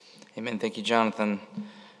Amen. Thank you, Jonathan.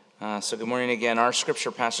 So good morning again. Our scripture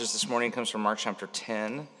passage this morning comes from Mark chapter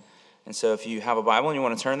 10. And so if you have a Bible and you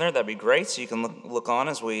want to turn there, that'd be great. So you can look on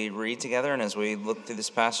as we read together and as we look through this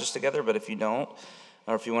passage together. But if you don't,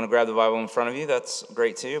 or if you want to grab the Bible in front of you, that's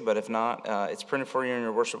great too. But if not, it's printed for you in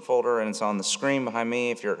your worship folder, and it's on the screen behind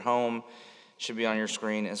me. If you're at home, it should be on your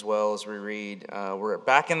screen as well as we read. We're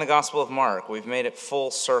back in the Gospel of Mark. We've made it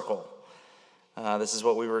full circle. This is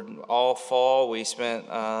what we were all fall. We spent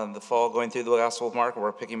the fall going through the Gospel of Mark.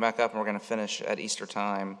 We're picking back up, and we're going to finish at Easter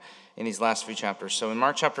time in these last few chapters. So in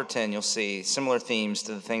Mark chapter 10, you'll see similar themes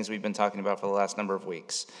to the things we've been talking about for the last number of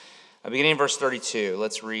weeks. Beginning in verse 32,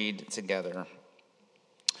 let's read together.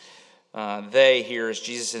 They, here is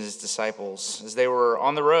Jesus and his disciples, as they were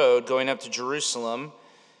on the road going up to Jerusalem,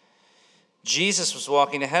 Jesus was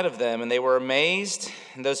walking ahead of them, and they were amazed,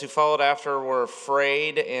 and those who followed after were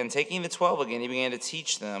afraid. And taking the 12 again, he began to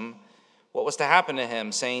teach them what was to happen to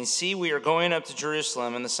him, saying, "See, we are going up to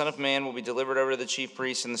Jerusalem, and the Son of Man will be delivered over to the chief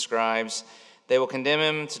priests and the scribes. They will condemn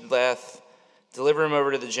him to death, deliver him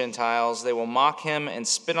over to the Gentiles. They will mock him and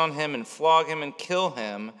spit on him and flog him and kill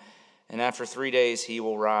him, and after 3 days he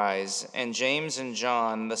will rise." And James and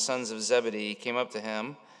John, the sons of Zebedee, came up to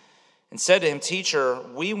him and said to him, "Teacher,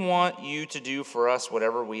 we want you to do for us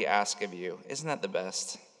whatever we ask of you." Isn't that the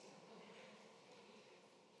best?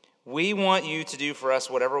 "We want you to do for us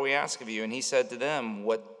whatever we ask of you." And he said to them,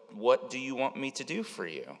 What do you want me to do for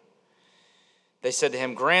you?" They said to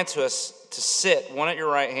him, "Grant to us to sit, one at your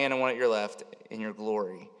right hand and one at your left, in your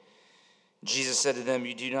glory." Jesus said to them,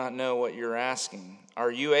 "You do not know what you're asking.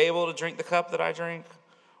 Are you able to drink the cup that I drink,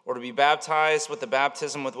 or to be baptized with the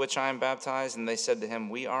baptism with which I am baptized?" And they said to him,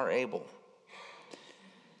 "We are able."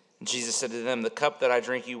 And Jesus said to them, "The cup that I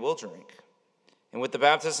drink you will drink, and with the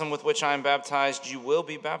baptism with which I am baptized you will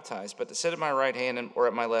be baptized. But to sit at my right hand or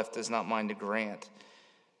at my left is not mine to grant,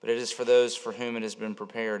 but it is for those for whom it has been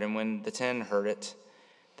prepared." And when the 10 heard it,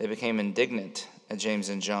 they became indignant at James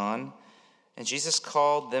and John. And Jesus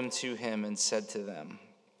called them to him and said to them,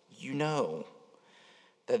 "You know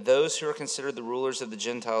that those who are considered the rulers of the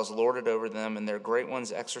Gentiles lord it over them, and their great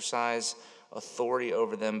ones exercise authority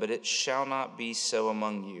over them. But it shall not be so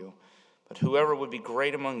among you. But whoever would be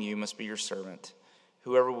great among you must be your servant.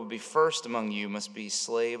 Whoever would be first among you must be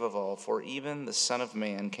slave of all. For even the Son of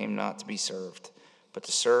Man came not to be served, but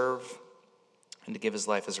to serve and to give his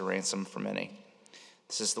life as a ransom for many."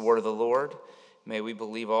 This is the word of the Lord. May we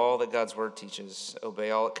believe all that God's word teaches, obey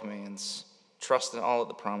all it commands, trust in all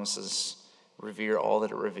that it promises, revere all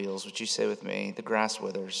that it reveals. Would you say with me, "The grass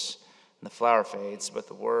withers and the flower fades, but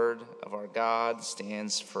the word of our God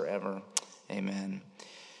stands forever." Amen.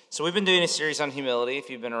 So we've been doing a series on humility, if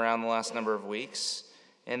you've been around the last number of weeks.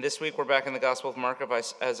 And this week we're back in the Gospel of Mark,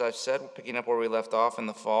 as I've said, we're picking up where we left off in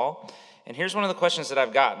the fall. And here's one of the questions that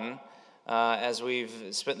I've gotten as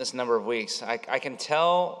we've spent this number of weeks. I can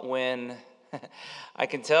tell when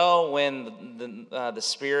the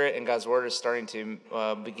Spirit and God's Word is starting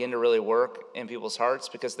to begin to really work in people's hearts,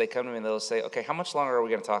 because they come to me and they'll say, "Okay, how much longer are we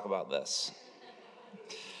going to talk about this?"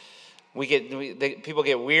 People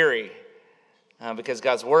get weary because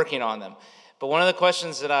God's working on them. But one of the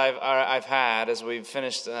questions that I've had as we've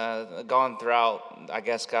finished, gone throughout,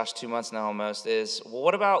 2 months now almost, is, well,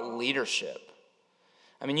 what about leadership?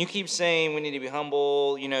 I mean, you keep saying we need to be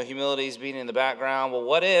humble, humility is being in the background. Well,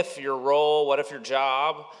 what if your role, what if your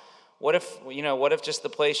job, what if just the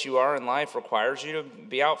place you are in life requires you to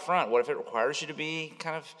be out front? What if it requires you to be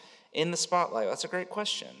kind of in the spotlight? That's a great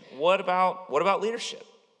question. What about leadership?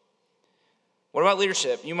 What about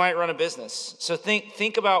leadership? You might run a business. So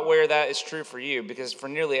think about where that is true for you, because for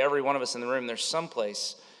nearly every one of us in the room, there's some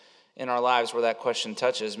place in our lives where that question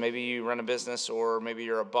touches. Maybe you run a business, or maybe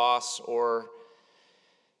you're a boss, or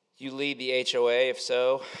you lead the HOA. If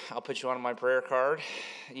so, I'll put you on my prayer card,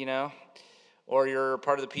 or you're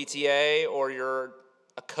part of the PTA, or you're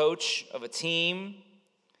a coach of a team,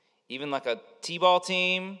 even like a T-ball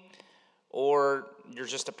team, or you're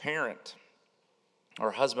just a parent or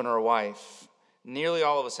a husband or a wife. Nearly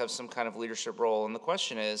all of us have some kind of leadership role. And the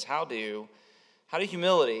question is, how do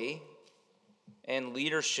humility and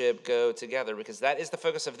leadership go together? Because that is the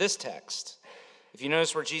focus of this text. If you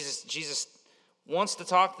notice where Jesus wants to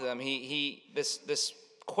talk to them, this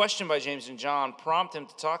question by James and John prompt him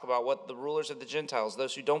to talk about what the rulers of the Gentiles,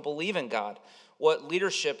 those who don't believe in God, what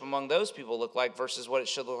leadership among those people look like versus what it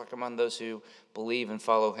should look like among those who believe and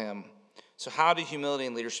follow him. So how do humility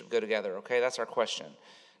and leadership go together? Okay, that's our question.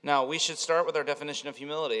 Now, we should start with our definition of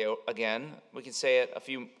humility again. We can say it a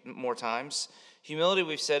few more times. Humility,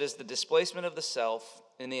 we've said, is the displacement of the self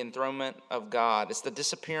in the enthronement of God. It's the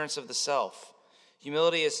disappearance of the self.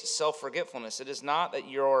 Humility is self-forgetfulness. It is not that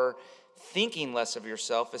you're thinking less of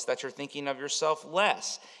yourself, it's that you're thinking of yourself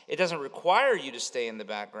less. It doesn't require you to stay in the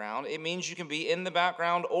background. It means you can be in the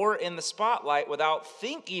background or in the spotlight without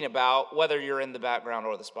thinking about whether you're in the background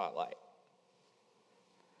or the spotlight.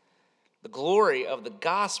 The glory of the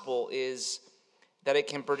gospel is that it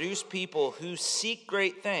can produce people who seek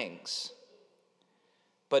great things,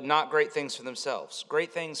 but not great things for themselves.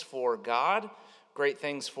 Great things for God, great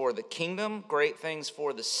things for the kingdom, great things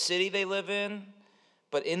for the city they live in,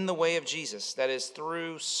 but in the way of Jesus. That is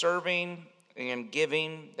through serving and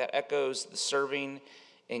giving that echoes the serving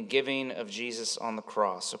and giving of Jesus on the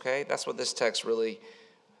cross, okay? That's what this text really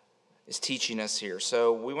is teaching us here.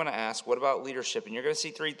 So we want to ask, what about leadership? And you're going to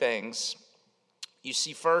see three things. You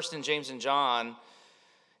see first in James and John,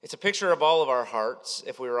 it's a picture of all of our hearts,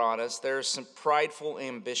 if we were honest. There's some prideful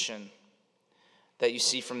ambition that you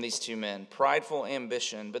see from these two men. Prideful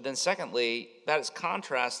ambition. But then secondly, that is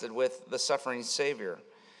contrasted with the suffering Savior.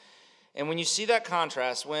 And when you see that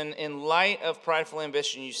contrast, when in light of prideful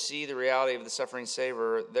ambition, you see the reality of the suffering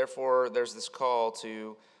Savior, therefore there's this call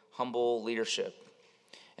to humble leadership.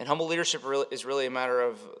 And humble leadership is really a matter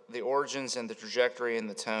of the origins and the trajectory and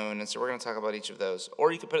the tone. And so we're going to talk about each of those.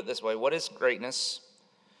 Or you could put it this way: what is greatness?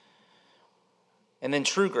 And then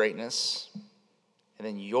true greatness. And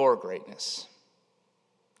then your greatness.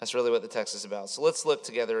 That's really what the text is about. So let's look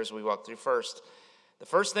together as we walk through first. The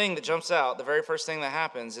first thing that jumps out, the very first thing that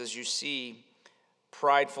happens, is you see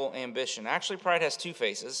prideful ambition. Actually, pride has two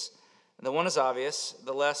faces. The one is obvious,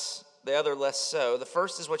 the other less so. The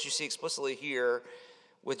first is what you see explicitly here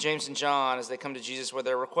with James and John as they come to Jesus with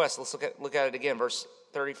their request. Let's look at it again. Verse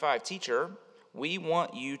 35. Teacher, we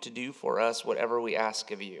want you to do for us whatever we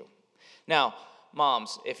ask of you. Now,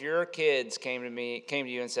 moms, if your kids came to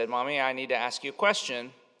you and said, Mommy, I need to ask you a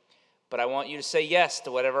question, but I want you to say yes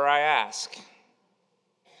to whatever I ask,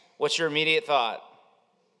 what's your immediate thought?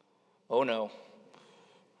 Oh no,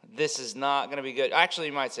 this is not going to be good. Actually,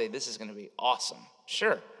 you might say, this is going to be awesome.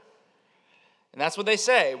 Sure. And that's what they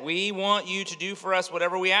say. We want you to do for us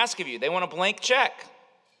whatever we ask of you. They want a blank check.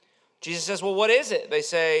 Jesus says, well, what is it? They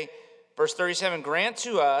say, verse 37, grant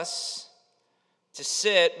to us to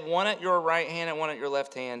sit one at your right hand and one at your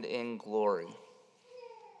left hand in glory.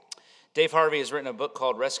 Dave Harvey has written a book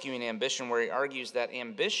called Rescuing Ambition, where he argues that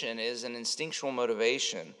ambition is an instinctual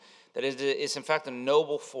motivation, that it is in fact a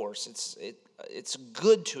noble force. It's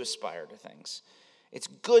good to aspire to things. It's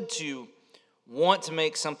good to want to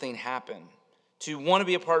make something happen, to want to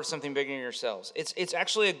be a part of something bigger than yourselves. It's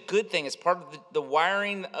actually a good thing. It's part of the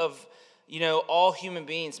wiring of all human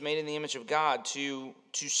beings made in the image of God to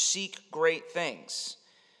seek great things.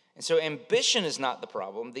 And so ambition is not the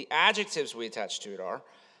problem. The adjectives we attach to it are.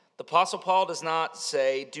 The Apostle Paul does not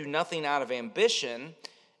say, do nothing out of ambition.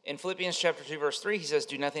 In Philippians chapter 2, verse 3, he says,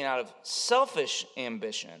 do nothing out of selfish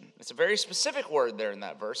ambition. It's a very specific word there in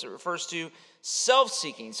that verse. It refers to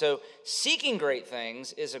self-seeking. So seeking great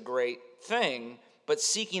things is a great thing, but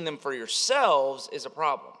seeking them for yourselves is a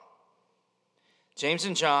problem. James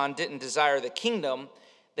and John didn't desire the kingdom.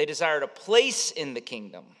 They desired a place in the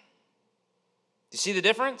kingdom. Do you see the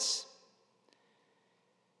difference?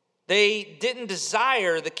 They didn't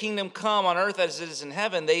desire the kingdom come on earth as it is in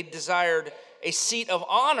heaven. They desired a seat of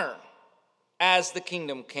honor as the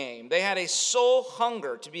kingdom came. They had a soul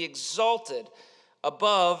hunger to be exalted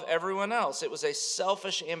above everyone else. It was a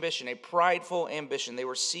selfish ambition, a prideful ambition. They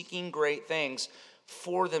were seeking great things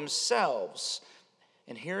for themselves.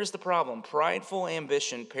 And here's the problem: prideful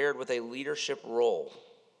ambition paired with a leadership role.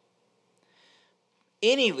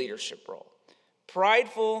 Any leadership role.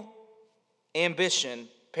 Prideful ambition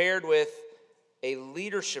paired with a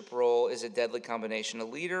leadership role is a deadly combination. A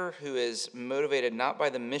leader who is motivated not by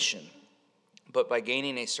the mission, but by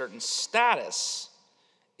gaining a certain status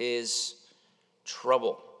is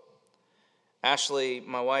trouble. Ashley,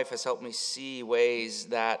 my wife, has helped me see ways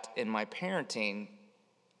that in my parenting,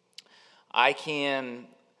 I can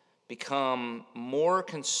become more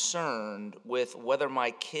concerned with whether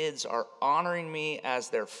my kids are honoring me as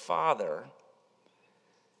their father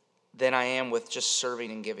than I am with just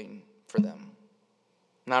serving and giving for them.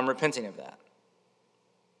 Now, I'm repenting of that.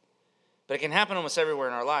 But it can happen almost everywhere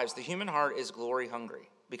in our lives. The human heart is glory hungry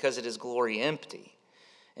because it is glory empty.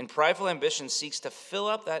 And prideful ambition seeks to fill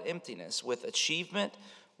up that emptiness with achievement,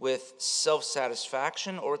 with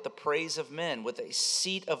self-satisfaction, or with the praise of men, with a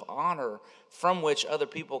seat of honor from which other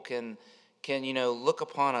people can look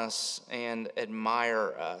upon us and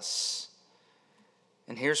admire us.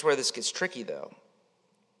 And here's where this gets tricky, though.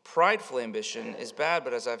 Prideful ambition is bad,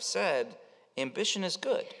 but as I've said, ambition is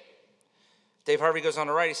good. Dave Harvey goes on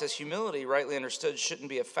to write, he says, humility, rightly understood, shouldn't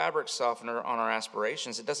be a fabric softener on our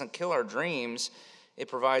aspirations. It doesn't kill our dreams. It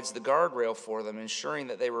provides the guardrail for them, ensuring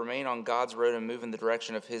that they remain on God's road and move in the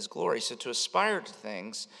direction of his glory. So to aspire to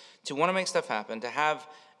things, to want to make stuff happen, to have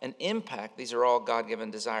an impact, these are all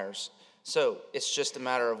God-given desires. So it's just a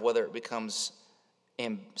matter of whether it becomes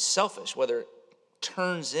selfish, whether it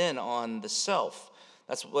turns in on the self.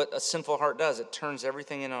 That's what a sinful heart does. It turns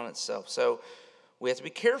everything in on itself. So we have to be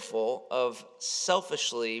careful of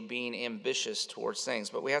selfishly being ambitious towards things,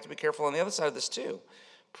 but we have to be careful on the other side of this too.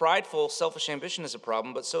 Prideful, selfish ambition is a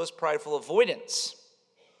problem, but so is prideful avoidance.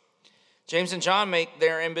 James and John make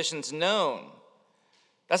their ambitions known.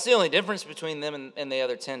 That's the only difference between them and the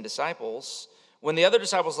other 10 disciples. When the other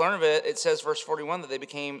disciples learned of it, it says, verse 41, that they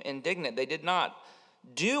became indignant. They did not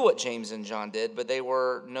do what James and John did, but they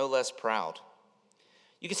were no less proud.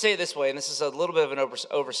 You could say it this way, and this is a little bit of an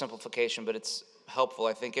oversimplification, but it's helpful,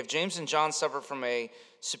 I think. If James and John suffered from a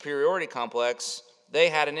superiority complex, they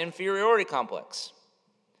had an inferiority complex.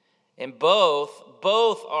 And both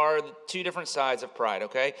are the two different sides of pride,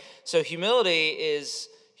 okay? So humility is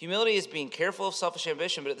being careful of selfish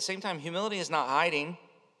ambition, but at the same time, humility is not hiding.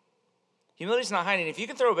 Humility is not hiding. If you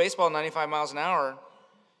can throw a baseball 95 miles an hour,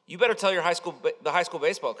 you better tell the high school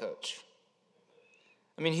baseball coach.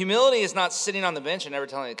 I mean, humility is not sitting on the bench and never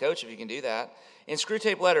telling the coach if you can do that. In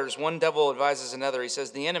Screwtape Letters, one devil advises another. He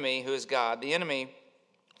says, the enemy, who is God, the enemy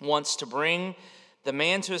wants to bring the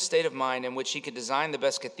man to a state of mind in which he could design the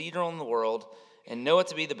best cathedral in the world and know it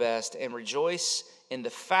to be the best and rejoice in the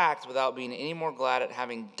fact without being any more glad at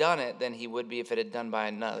having done it than he would be if it had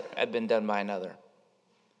been done by another.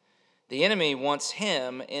 The enemy wants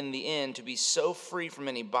him, in the end, to be so free from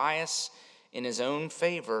any bias in his own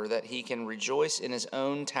favor that he can rejoice in his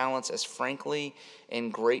own talents as frankly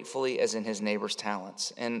and gratefully as in his neighbor's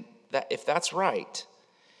talents. And that, if that's right,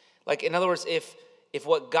 like in other words, if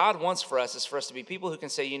what God wants for us is for us to be people who can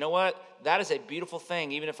say, you know what, that is a beautiful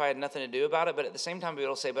thing, even if I had nothing to do about it, but at the same time be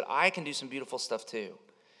able to say, but I can do some beautiful stuff too.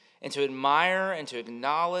 And to admire and to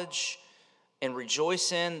acknowledge and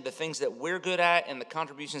rejoice in the things that we're good at and the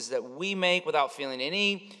contributions that we make without feeling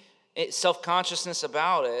any self-consciousness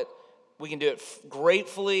about it. We can do it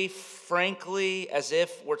gratefully, frankly, as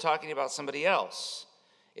if we're talking about somebody else.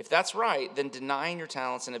 If that's right, then denying your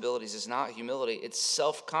talents and abilities is not humility. It's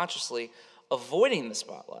self-consciously avoiding the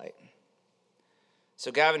spotlight.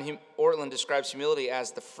 So Gavin Ortlund describes humility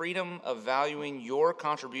as the freedom of valuing your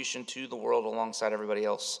contribution to the world alongside everybody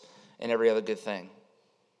else and every other good thing.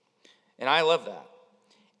 And I love that.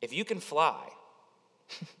 If you can fly,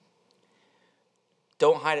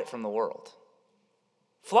 don't hide it from the world.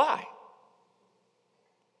 Fly.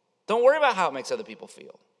 Don't worry about how it makes other people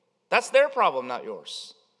feel. That's their problem, not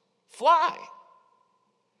yours. Fly.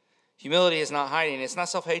 Humility is not hiding. It's not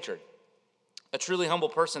self-hatred. A truly humble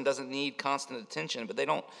person doesn't need constant attention, but they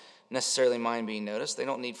don't necessarily mind being noticed. They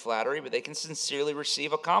don't need flattery, but they can sincerely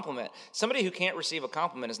receive a compliment. Somebody who can't receive a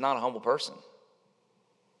compliment is not a humble person.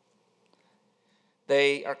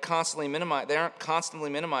 They aren't constantly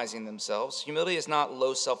minimizing themselves. Humility is not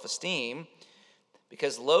low self-esteem,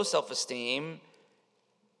 because low self-esteem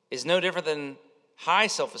is no different than high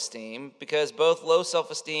self-esteem, because both low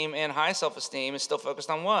self-esteem and high self-esteem is still focused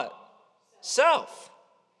on what? Self.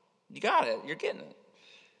 You got it. You're getting it.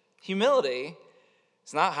 Humility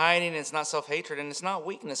is not hiding, it's not self-hatred, and it's not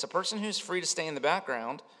weakness. A person who's free to stay in the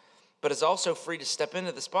background, but is also free to step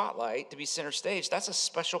into the spotlight, to be center stage, that's a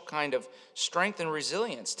special kind of strength and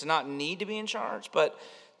resilience, to not need to be in charge, but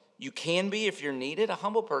you can be if you're needed. A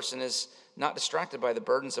humble person is not distracted by the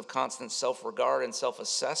burdens of constant self-regard and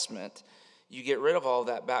self-assessment. You get rid of all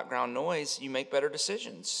that background noise, you make better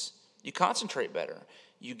decisions. You concentrate better.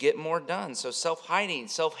 You get more done. So self-hiding,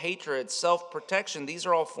 self-hatred, self-protection, these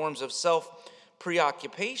are all forms of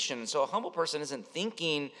self-preoccupation. So a humble person isn't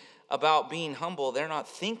thinking about being humble. They're not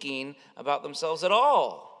thinking about themselves at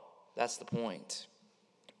all. That's the point.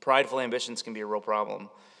 Prideful ambitions can be a real problem.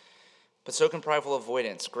 But so can prideful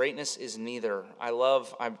avoidance. Greatness is neither. Do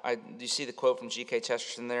you see the quote from G.K.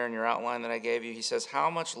 Chesterton there in your outline that I gave you? He says,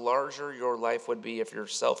 how much larger your life would be if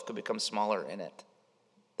yourself could become smaller in it.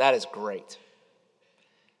 That is great.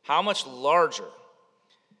 How much larger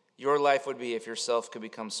your life would be if yourself could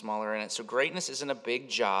become smaller in it. So greatness isn't a big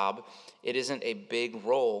job. It isn't a big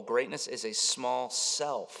role. Greatness is a small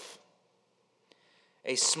self.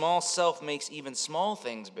 A small self makes even small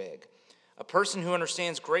things big. A person who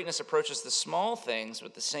understands greatness approaches the small things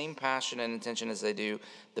with the same passion and intention as they do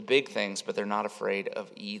the big things, but they're not afraid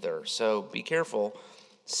of either. So be careful.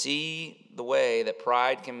 See the way that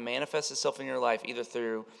pride can manifest itself in your life, either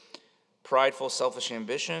through prideful, selfish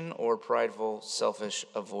ambition or prideful, selfish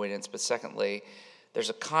avoidance. But secondly, there's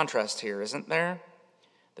a contrast here, isn't there?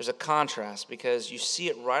 There's a contrast because you see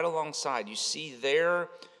it right alongside. You see their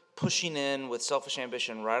pushing in with selfish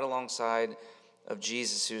ambition right alongside of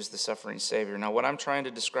Jesus, who is the suffering Savior. Now, what I'm trying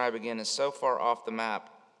to describe again is so far off the map,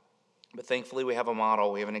 but thankfully we have a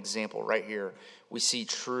model. We have an example right here. We see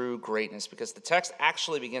true greatness because the text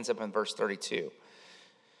actually begins up in verse 32,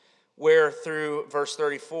 where through verse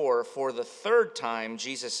 34, for the third time,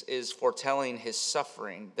 Jesus is foretelling his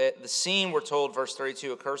suffering. The scene, we're told, verse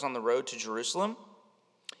 32, occurs on the road to Jerusalem.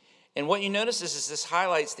 And what you notice is this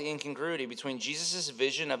highlights the incongruity between Jesus'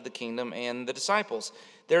 vision of the kingdom and the disciples.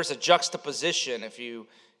 There's a juxtaposition, if you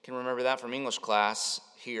can remember that from English class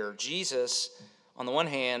here. Jesus, on the one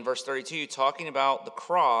hand, verse 32, talking about the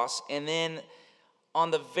cross, and then in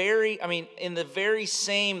the very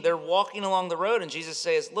same, they're walking along the road, and Jesus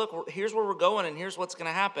says, look, here's where we're going, and here's what's going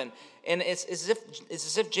to happen. And it's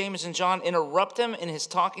as if James and John interrupt him in his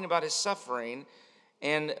talking about his suffering,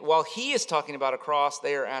 and while he is talking about a cross,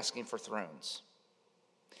 they are asking for thrones.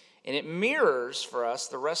 And it mirrors for us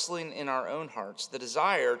the wrestling in our own hearts, the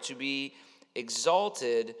desire to be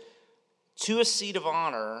exalted to a seat of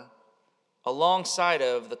honor alongside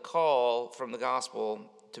of the call from the gospel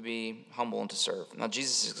to be humble and to serve. Now,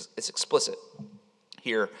 Jesus is explicit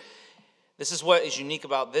here. This is what is unique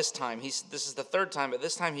about this time. This is the third time, but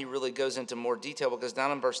this time he really goes into more detail because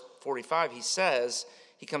down in verse 45,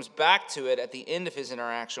 he comes back to it at the end of his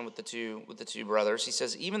interaction with the two brothers. He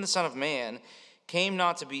says, even the Son of Man came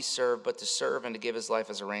not to be served, but to serve and to give his life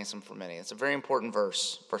as a ransom for many. It's a very important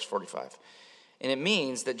verse 45. And it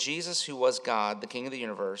means that Jesus, who was God, the King of the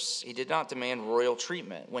universe, he did not demand royal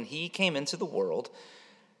treatment. When he came into the world,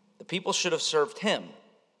 the people should have served him.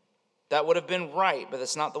 That would have been right, but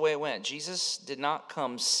that's not the way it went. Jesus did not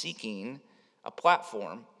come seeking a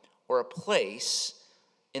platform or a place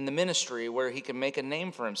in the ministry where he could make a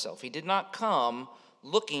name for himself. He did not come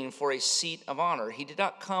looking for a seat of honor. He did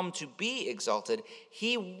not come to be exalted.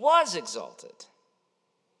 He was exalted.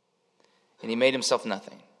 And he made himself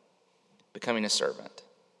nothing, becoming a servant.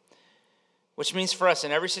 Which means for us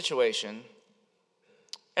in every situation,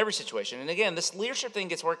 and again, this leadership thing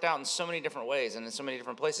gets worked out in so many different ways and in so many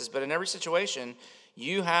different places, but in every situation,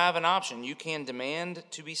 you have an option. You can demand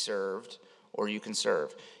to be served or you can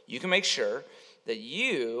serve. You can make sure that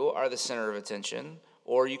you are the center of attention,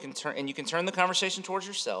 or you can turn the conversation towards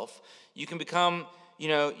yourself. You can become,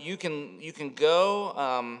 you can go,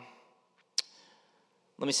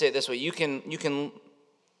 let me say it this way. You can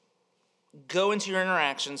go into your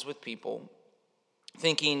interactions with people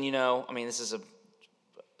thinking, this is a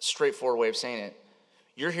straightforward way of saying it.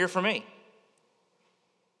 You're here for me.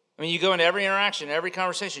 You go into every interaction, every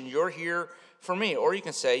conversation, you're here for me. Or you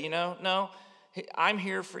can say, no, I'm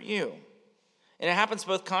here for you. And it happens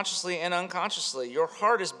both consciously and unconsciously. Your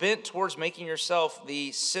heart is bent towards making yourself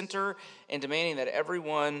the center and demanding that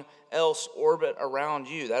everyone else orbit around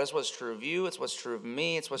you. That is what's true of you. It's what's true of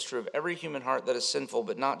me. It's what's true of every human heart that is sinful,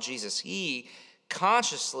 but not Jesus. He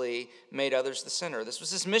consciously made others the center. This was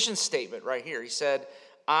his mission statement right here. He said,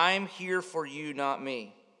 I'm here for you, not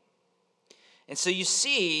me. And so you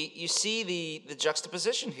see the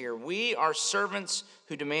juxtaposition here. We are servants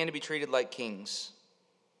who demand to be treated like kings.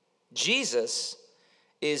 Jesus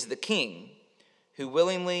is the king who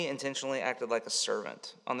willingly, intentionally acted like a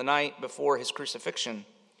servant. On the night before his crucifixion,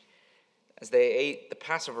 as they ate the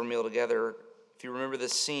Passover meal together, if you remember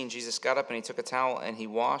this scene, Jesus got up and he took a towel and he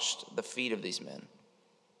washed the feet of these men.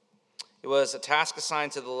 It was a task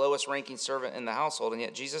assigned to the lowest ranking servant in the household, and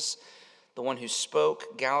yet Jesus, the one who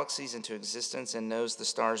spoke galaxies into existence and knows the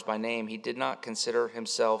stars by name, he did not consider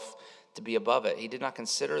himself to be above it. He did not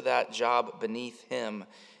consider that job beneath him.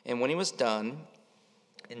 And when he was done,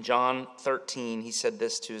 in John 13, he said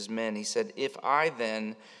this to his men. He said, if I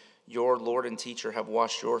then, your Lord and teacher, have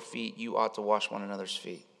washed your feet, you ought to wash one another's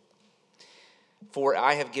feet. For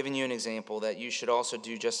I have given you an example that you should also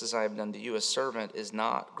do just as I have done to you. A servant is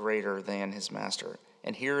not greater than his master.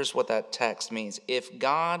 And here's what that text means. If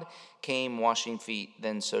God came washing feet,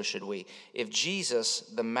 then so should we. If Jesus,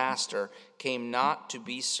 the master, came not to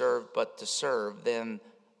be served but to serve, then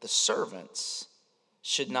the servants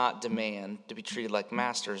should not demand to be treated like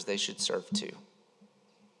masters. They should serve too.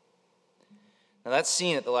 Now that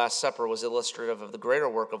scene at the Last Supper was illustrative of the greater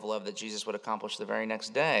work of love that Jesus would accomplish the very next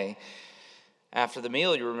day. After the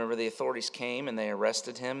meal, you remember the authorities came and they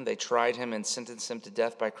arrested him. They tried him and sentenced him to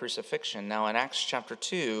death by crucifixion. Now in Acts chapter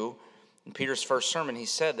 2, in Peter's first sermon, he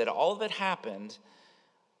said that all of it happened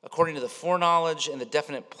according to the foreknowledge and the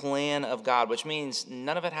definite plan of God, which means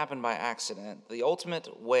none of it happened by accident. The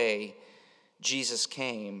ultimate way Jesus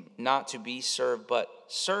came not to be served, but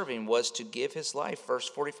serving, was to give his life. Verse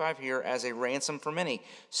 45 here, as a ransom for many.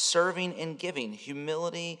 Serving and giving,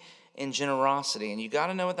 humility and generosity. And you got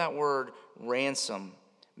to know what that word ransom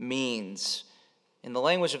means. In the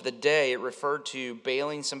language of the day, it referred to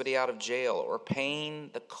bailing somebody out of jail or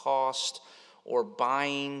paying the cost or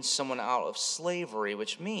buying someone out of slavery,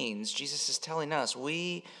 which means Jesus is telling us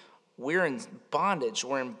we're in bondage.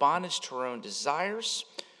 We're in bondage to our own desires.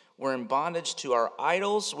 We're in bondage to our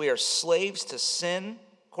idols. We are slaves to sin,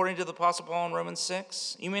 according to the Apostle Paul in Romans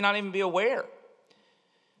 6. You may not even be aware.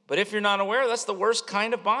 But if you're not aware, that's the worst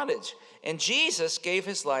kind of bondage. And Jesus gave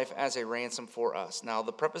his life as a ransom for us. Now,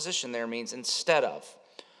 the preposition there means instead of,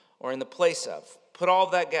 or in the place of. Put all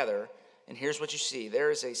of that together, and here's what you see.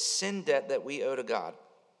 There is a sin debt that we owe to God,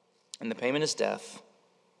 and the payment is death.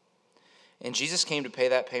 And Jesus came to pay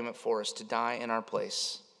that payment for us, to die in our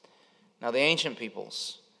place. Now, the ancient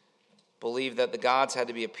peoples believed that the gods had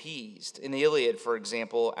to be appeased. In the Iliad, for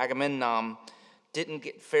example, Agamemnon didn't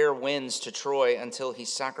get fair winds to Troy until he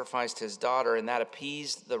sacrificed his daughter, and that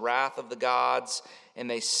appeased the wrath of the gods, and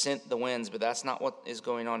they sent the winds. But that's not what is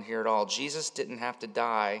going on here at all. Jesus didn't have to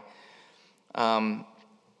die.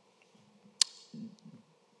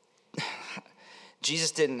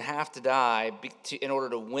 Jesus didn't have to die in order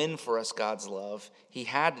to win for us God's love. He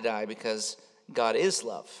had to die because God is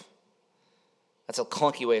love. That's a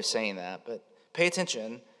clunky way of saying that, but pay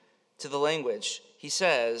attention to the language. He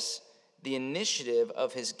says the initiative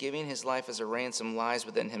of his giving his life as a ransom lies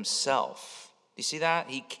within himself. Do you see that?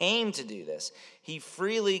 He came to do this. He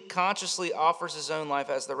freely, consciously offers his own life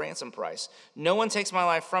as the ransom price. No one takes my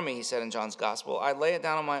life from me, he said in John's gospel. I lay it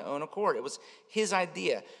down on my own accord. It was his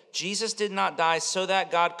idea. Jesus did not die so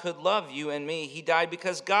that God could love you and me. He died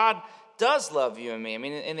because God does love you and me. I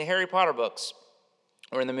mean, in the Harry Potter books,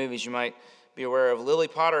 or in the movies, you might be aware of Lily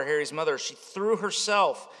Potter, Harry's mother. She threw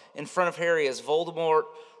herself in front of Harry as Voldemort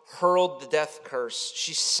hurled the death curse.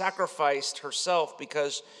 She sacrificed herself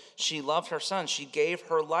because she loved her son. She gave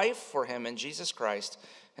her life for him, and Jesus Christ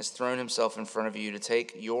has thrown himself in front of you to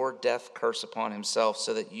take your death curse upon himself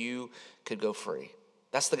so that you could go free.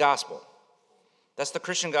 That's the gospel. That's the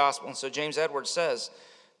Christian gospel. And so James Edwards says,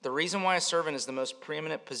 the reason why a servant is the most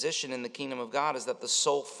preeminent position in the kingdom of God is that the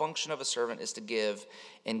sole function of a servant is to give,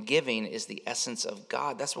 and giving is the essence of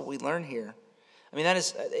God. That's what we learn here. I mean,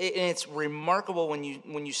 it's remarkable when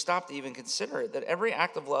you stop to even consider it, that every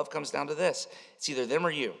act of love comes down to this. It's either them or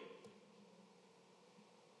you.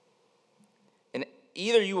 And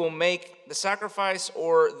either you will make the sacrifice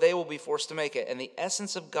or they will be forced to make it. And the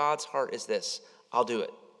essence of God's heart is this: I'll do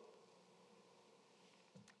it.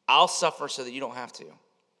 I'll suffer so that you don't have to.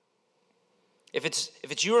 If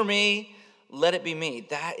it's you or me, let it be me.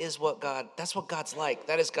 That's what God's like.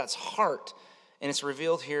 That is God's heart. And it's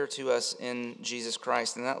revealed here to us in Jesus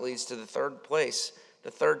Christ. And that leads to the third place. The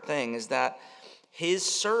third thing is that his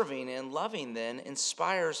serving and loving then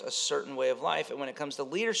inspires a certain way of life. And when it comes to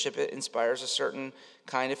leadership, it inspires a certain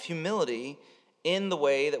kind of humility in the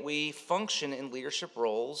way that we function in leadership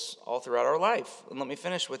roles all throughout our life. And let me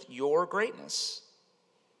finish with your greatness.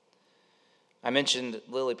 I mentioned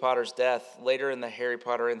Lily Potter's death. Later in the Harry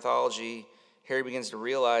Potter anthology, Harry begins to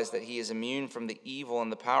realize that he is immune from the evil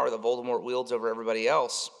and the power that Voldemort wields over everybody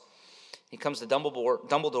else. He comes to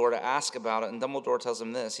Dumbledore to ask about it, and Dumbledore tells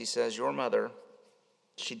him this. He says, your mother,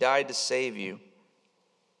 she died to save you.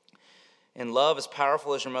 And love as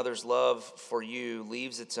powerful as your mother's love for you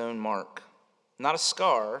leaves its own mark. Not a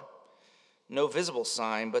scar, no visible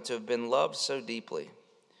sign, but to have been loved so deeply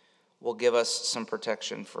will give us some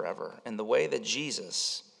protection forever. And the way that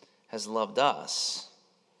Jesus has loved us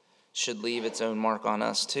should leave its own mark on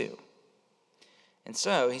us too. And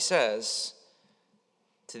so he says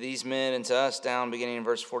to these men and to us down beginning in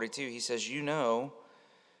verse 42, he says, you know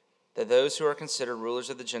that those who are considered rulers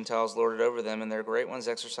of the Gentiles lord it over them, and their great ones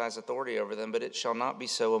exercise authority over them, but it shall not be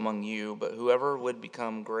so among you. But whoever would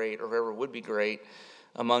become great, or whoever would be great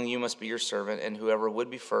among you must be your servant, and whoever would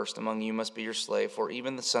be first among you must be your slave. For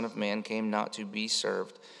even the Son of Man came not to be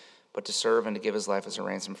served, but to serve and to give his life as a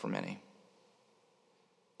ransom for many.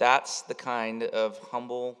 That's the kind of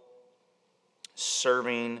humble,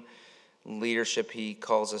 serving leadership he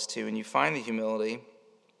calls us to. And you find the humility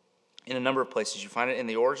in a number of places. You find it in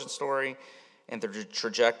the origin story and the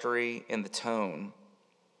trajectory and the tone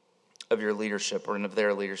of your leadership, or of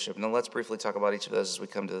their leadership. Now let's briefly talk about each of those as we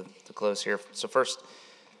come to close here. So first,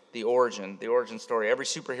 the origin story. Every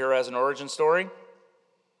superhero has an origin story.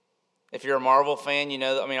 If you're a Marvel fan, you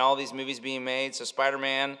know that, all these movies being made. So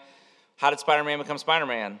Spider-Man, how did Spider-Man become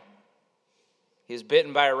Spider-Man? He was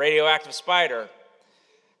bitten by a radioactive spider.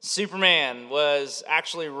 Superman was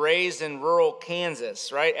actually raised in rural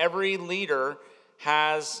Kansas, right? Every leader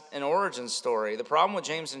has an origin story. The problem with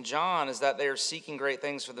James and John is that they are seeking great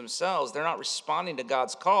things for themselves. They're not responding to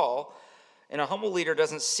God's call. And a humble leader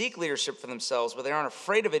doesn't seek leadership for themselves, but they aren't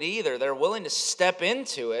afraid of it either. They're willing to step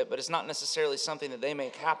into it, but it's not necessarily something that they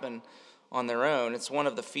make happen on their own. It's one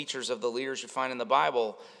of the features of the leaders you find in the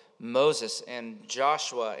Bible. Moses and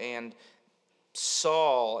Joshua and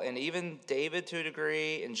Saul and even David to a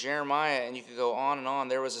degree and Jeremiah, and you could go on and on.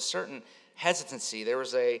 There was a certain hesitancy. There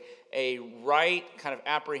was a right kind of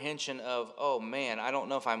apprehension of, oh man, I don't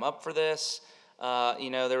know if I'm up for this.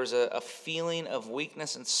 There was a feeling of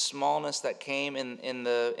weakness and smallness that came in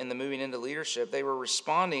the moving into leadership. They were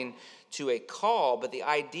responding to a call, but the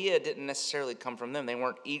idea didn't necessarily come from them. They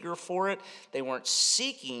weren't eager for it. They weren't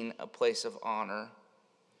seeking a place of honor.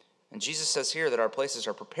 And Jesus says here that our places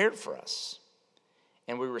are prepared for us.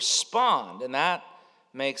 And we respond, and that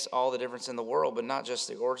makes all the difference in the world, but not just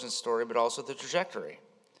the origin story, but also the trajectory.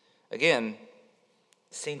 Again,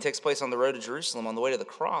 the scene takes place on the road to Jerusalem, on the way to the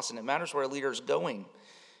cross, and it matters where a leader is going. And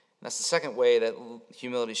that's the second way that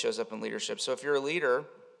humility shows up in leadership. So if you're a leader,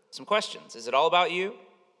 some questions. Is it all about you?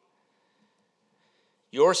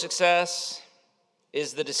 Your success?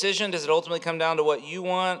 Is the decision, does it ultimately come down to what you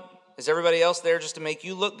want? Is everybody else there just to make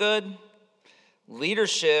you look good?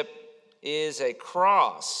 Leadership is a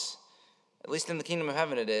cross. At least in the kingdom of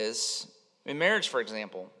heaven it is. In marriage, for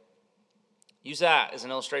example, use that as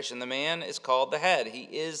an illustration. The man is called the head. He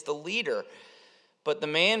is the leader. But the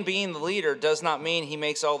man being the leader does not mean he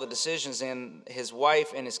makes all the decisions and his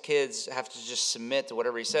wife and his kids have to just submit to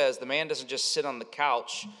whatever he says. The man doesn't just sit on the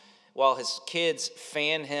couch while his kids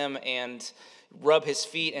fan him and rub his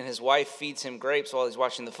feet and his wife feeds him grapes while he's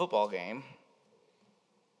watching the football game.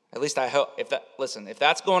 At least I hope. If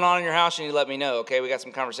that's going on in your house, you need to let me know, okay? We got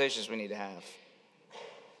some conversations we need to have.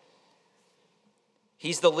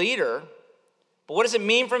 He's the leader, but what does it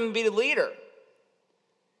mean for him to be the leader?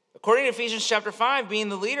 According to Ephesians chapter 5, being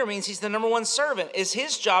the leader means he's the number one servant. It's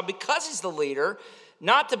his job, because he's the leader,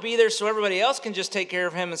 not to be there so everybody else can just take care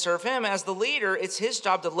of him and serve him. As the leader, it's his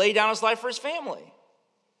job to lay down his life for his family.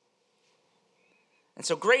 And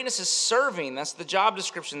so greatness is serving. That's the job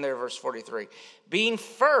description there, verse 43. Being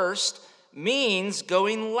first means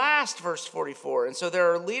going last, verse 44. And so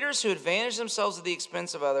there are leaders who advantage themselves at the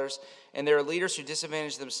expense of others, and there are leaders who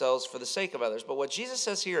disadvantage themselves for the sake of others. But what Jesus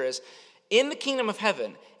says here is, in the kingdom of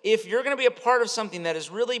heaven, if you're going to be a part of something that is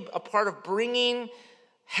really a part of bringing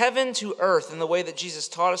heaven to earth in the way that Jesus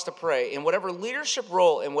taught us to pray, in whatever leadership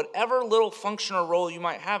role, in whatever little function or role you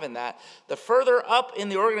might have in that, the further up in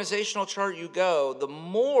the organizational chart you go, the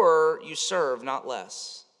more you serve, not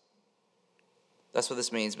less. That's what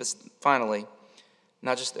this means. But finally,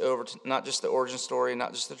 not just the origin story,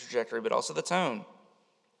 not just the trajectory, but also the tone,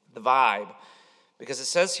 the vibe. Because it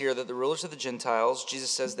says here that the rulers of the Gentiles,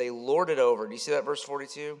 Jesus says they lord it over. Do you see that, verse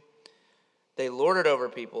 42? They lord it over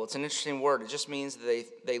people. It's an interesting word. It just means that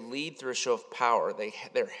they lead through a show of power.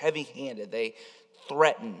 They're heavy-handed. They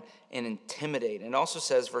threaten and intimidate. And it also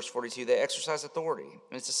says, verse 42, they exercise authority.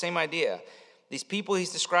 And it's the same idea. These people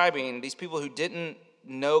he's describing, these people who didn't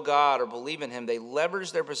know God or believe in him, they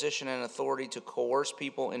leveraged their position and authority to coerce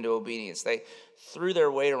people into obedience. They threw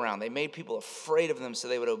their weight around. They made people afraid of them so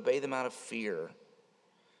they would obey them out of fear.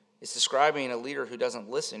 It's describing a leader who doesn't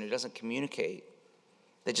listen, who doesn't communicate.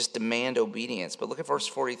 They just demand obedience. But look at verse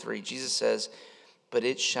 43. Jesus says, but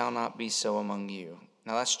it shall not be so among you.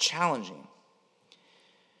 Now that's challenging,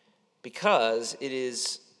 because it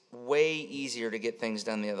is way easier to get things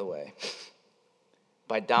done the other way.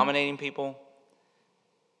 By dominating people.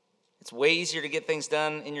 It's way easier to get things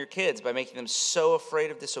done in your kids by making them so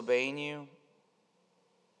afraid of disobeying you.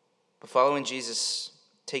 But following Jesus,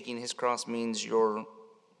 taking his cross, means your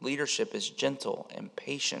leadership is gentle and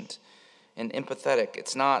patient and empathetic.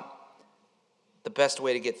 It's not the best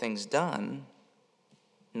way to get things done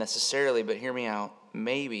necessarily, but hear me out.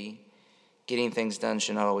 Maybe getting things done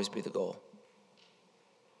should not always be the goal.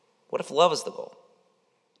 What if love is the goal?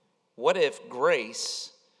 What if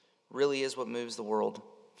grace really is what moves the world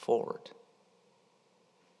forward?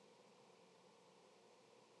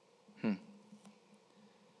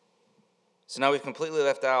 So now we've completely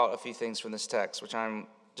left out a few things from this text, which I'm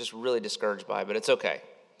just really discouraged by, but it's okay.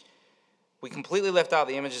 We completely left out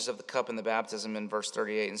the images of the cup and the baptism in verse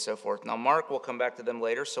 38 and so forth. Now, Mark will come back to them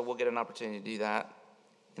later, so we'll get an opportunity to do that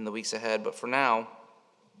in the weeks ahead. But for now,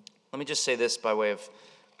 let me just say this by way of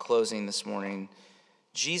closing this morning.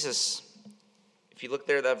 Jesus, if you look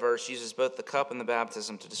there at that verse, uses both the cup and the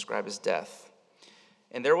baptism to describe his death.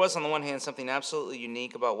 And there was, on the one hand, something absolutely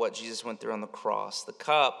unique about what Jesus went through on the cross. The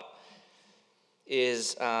cup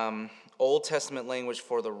is Old Testament language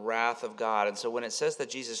for the wrath of God. And so when it says that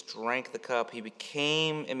Jesus drank the cup,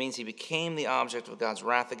 it means he became the object of God's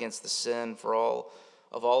wrath against the sin for all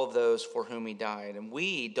of those for whom he died. And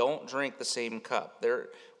we don't drink the same cup.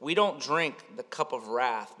 We don't drink the cup of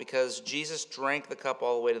wrath because Jesus drank the cup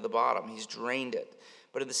all the way to the bottom. He's drained it.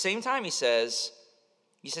 But at the same time, he says,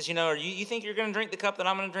 you think you're going to drink the cup that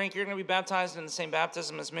I'm going to drink? You're going to be baptized in the same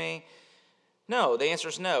baptism as me? No, the answer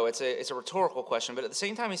is no. It's a rhetorical question. But at the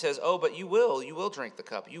same time, he says, but you will drink the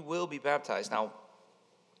cup. You will be baptized. Now,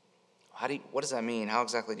 what does that mean? How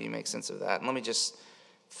exactly do you make sense of that? And let me just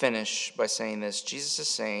finish by saying this. Jesus is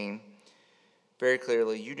saying very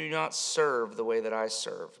clearly, you do not serve the way that I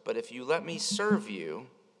serve. But if you let me serve you,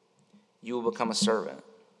 you will become a servant.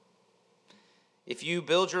 If you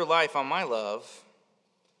build your life on my love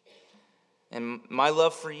and my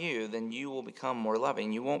love for you, then you will become more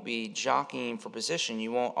loving. You won't be jockeying for position.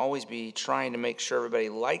 You won't always be trying to make sure everybody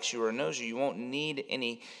likes you or knows you. You won't need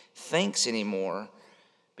any thanks anymore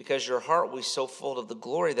because your heart will be so full of the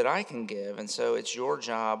glory that I can give. And so it's your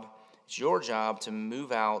job to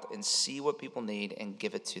move out and see what people need and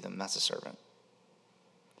give it to them. That's a servant.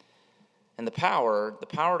 And the power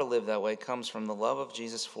to live that way comes from the love of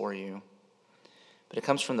Jesus for you. But it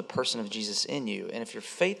comes from the person of Jesus in you. And if your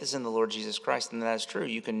faith is in the Lord Jesus Christ, then that is true.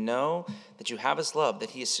 You can know that you have his love,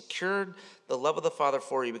 that he has secured the love of the Father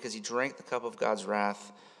for you because he drank the cup of God's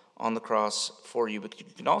wrath on the cross for you. But you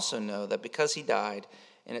can also know that because he died,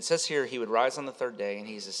 and it says here he would rise on the third day, and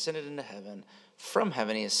he's ascended into heaven. From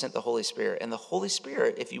heaven he has sent the Holy Spirit. And the Holy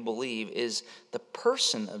Spirit, if you believe, is the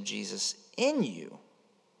person of Jesus in you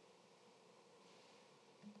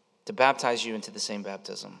to baptize you into the same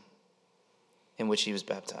baptism in which he was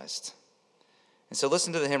baptized. And so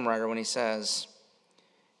listen to the hymn writer when he says,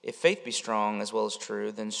 if faith be strong as well as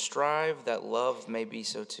true, then strive that love may be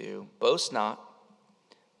so too. Boast not,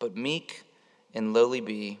 but meek and lowly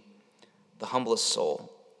be. The humblest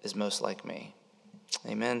soul is most like me.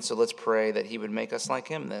 Amen. So let's pray that he would make us like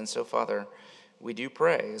him then. So Father, we do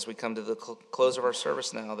pray as we come to the close of our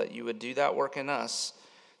service now that you would do that work in us.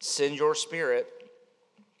 Send your Spirit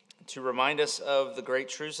to remind us of the great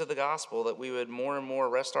truths of the gospel, that we would more and more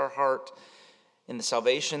rest our heart in the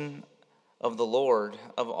salvation of the Lord,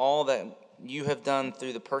 of all that you have done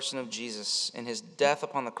through the person of Jesus, in his death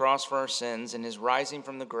upon the cross for our sins, and his rising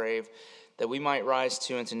from the grave, that we might rise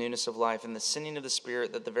to into newness of life, and the sending of the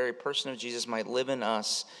Spirit, that the very person of Jesus might live in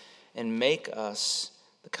us and make us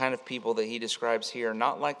the kind of people that he describes here,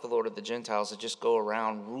 not like the Lord of the Gentiles that just go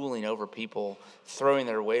around ruling over people, throwing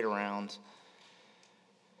their weight around,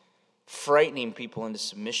 frightening people into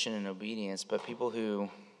submission and obedience, but people who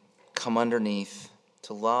come underneath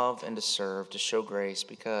to love and to serve, to show grace,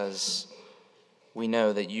 because we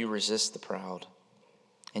know that you resist the proud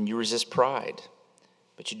and you resist pride,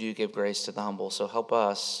 but you do give grace to the humble. So help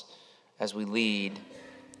us as we lead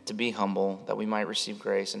to be humble, that we might receive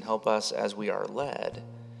grace, and help us as we are led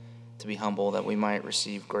to be humble, that we might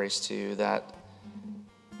receive grace too, that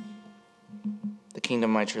the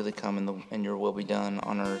kingdom might truly come and your will be done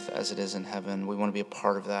on earth as it is in heaven. We want to be a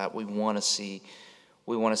part of that. We want to see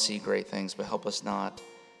great things, but help us not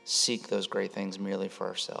seek those great things merely for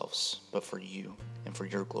ourselves, but for you and for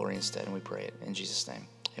your glory instead. And we pray it in Jesus' name.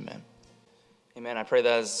 Amen. Amen. I pray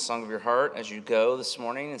that as the song of your heart as you go this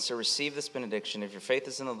morning. And so receive this benediction. If your faith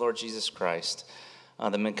is in the Lord Jesus Christ,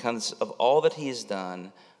 then because of all that he has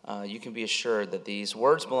done, you can be assured that these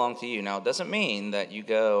words belong to you. Now, it doesn't mean that you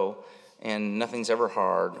go and nothing's ever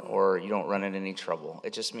hard or you don't run into any trouble.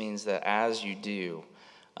 It just means that as you do,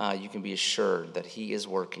 you can be assured that he is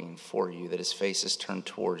working for you, that his face is turned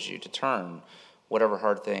towards you to turn whatever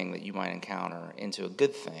hard thing that you might encounter into a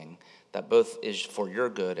good thing that both is for your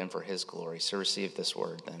good and for his glory. So receive this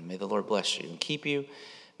word then. May the Lord bless you and keep you.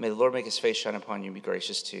 May the Lord make his face shine upon you and be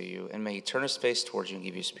gracious to you. And may he turn his face towards you and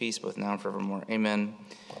give you his peace both now and forevermore. Amen.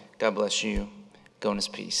 God bless you. Go in his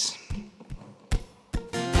peace.